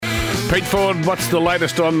Pete Ford, what's the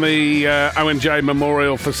latest on the Owen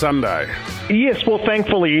Memorial for Sunday? Yes, well,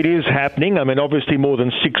 thankfully it is happening. I mean, obviously more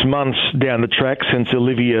than 6 months down the track since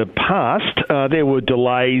Olivia passed, there were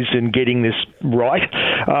delays in getting this right.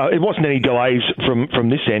 It wasn't any delays from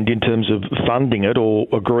this end in terms of funding it or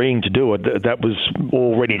agreeing to do it. That was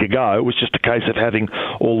all ready to go. It was just a case of having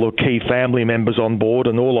all the key family members on board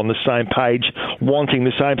and all on the same page, wanting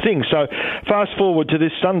the same thing. So fast forward to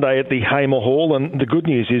this Sunday at the Hamer Hall, and the good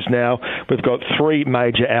news is now we've got 3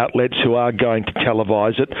 major outlets who are going to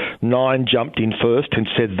televise it. 9 jumped in first and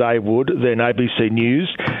said they would, then ABC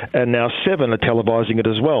News, and now 7 are televising it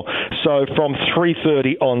as well. So from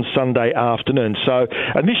 3:30 on Sunday afternoon. So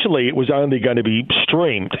initially it was only going to be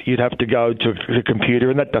streamed. You'd have to go to the computer,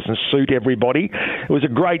 and that doesn't suit everybody. It was a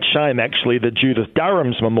great shame, actually, that Judith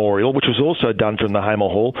Durham's memorial, which was also done from the Hamer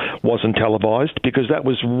Hall, wasn't televised, because that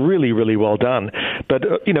was really, really well done. But,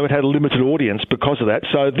 it had a limited audience because of that.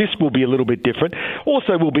 So this will be a little bit different.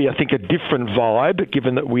 Also will be, I think, a different vibe,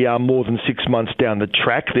 given that we are more than 6 months down the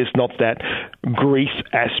track. There's not that grief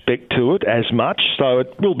aspect to it as much. So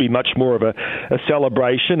it will be much more of a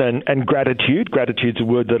celebration and gratitude. Gratitude's a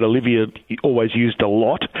word that Olivia always used a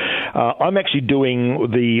lot. I'm actually doing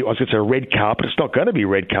I was going to say red carpet. It's not going to be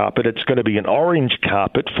red carpet. It's going to be an orange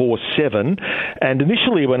carpet for 7. And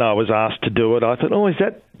initially when I was asked to do it, I thought, is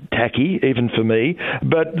that tacky, even for me?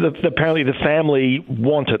 But apparently the family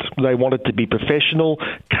want it. They want it to be professional,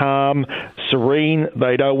 calm, serene.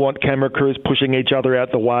 They don't want camera crews pushing each other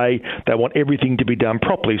out the way. They want everything to be done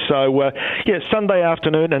properly. So, Sunday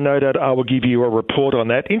afternoon, and no doubt I will give you a report on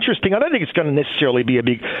that. Interesting. I don't think it's going to necessarily be a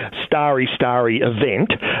big starry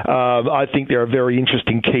event. I think there are very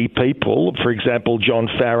interesting key people. For example, John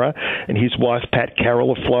Farrar and his wife Pat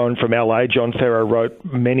Carroll have flown from LA. John Farrar wrote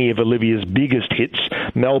many of Olivia's biggest hits,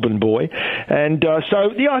 Melbourne Boy. And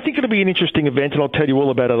I think it'll be an interesting event, and I'll tell you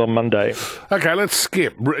all about it on Monday. Okay, let's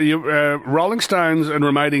skip. Rolling Stones and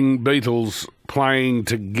remaining Beatles playing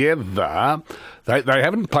together. They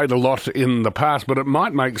haven't played a lot in the past, but it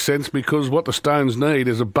might make sense because what the Stones need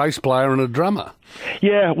is a bass player and a drummer.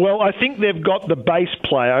 Yeah, well, I think they've got the bass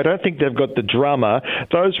player. I don't think they've got the drummer.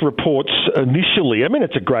 Those reports initially,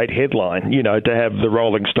 it's a great headline, to have the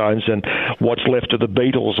Rolling Stones and what's left of the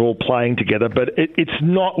Beatles all playing together, but it's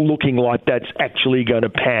not looking like that's actually going to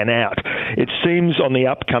pan out. It seems on the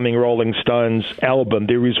upcoming Rolling Stones album,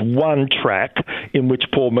 there is one track in which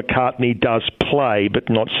Paul McCartney does play but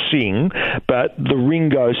not sing, but the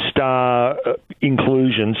Ringo Starr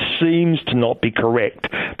inclusion seems to not be correct.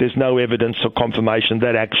 There's no evidence or confirmation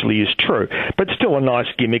that actually is true. But still a nice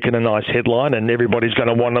gimmick and a nice headline, and everybody's going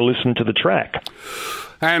to want to listen to the track.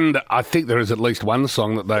 And I think there is at least one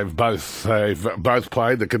song that they've both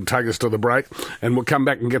played that can take us to the break. And we'll come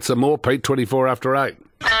back and get some more, Pete, 24 after 8.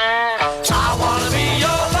 I wanna be your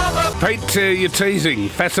lover. Pete, you're teasing.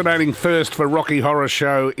 Fascinating first for Rocky Horror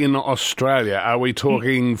Show in Australia. Are we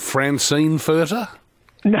talking Francine Furter?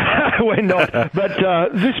 No, we're not.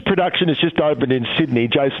 But this production has just opened in Sydney.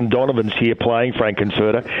 Jason Donovan's here playing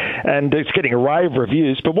Frankenfurter, and it's getting a rave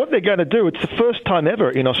reviews. But what they're going to do, it's the first time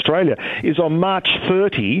ever in Australia, is on March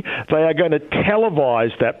 30, they are going to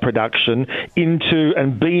televise that production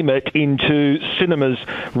and beam it into cinemas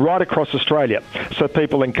right across Australia. So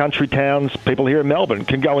people in country towns, people here in Melbourne,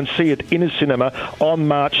 can go and see it in a cinema on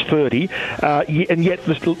March 30, and yet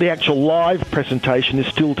the actual live presentation is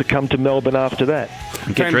still to come to Melbourne after that.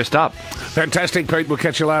 Get dressed up. Fantastic, Pete. We'll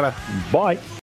catch you later. Bye.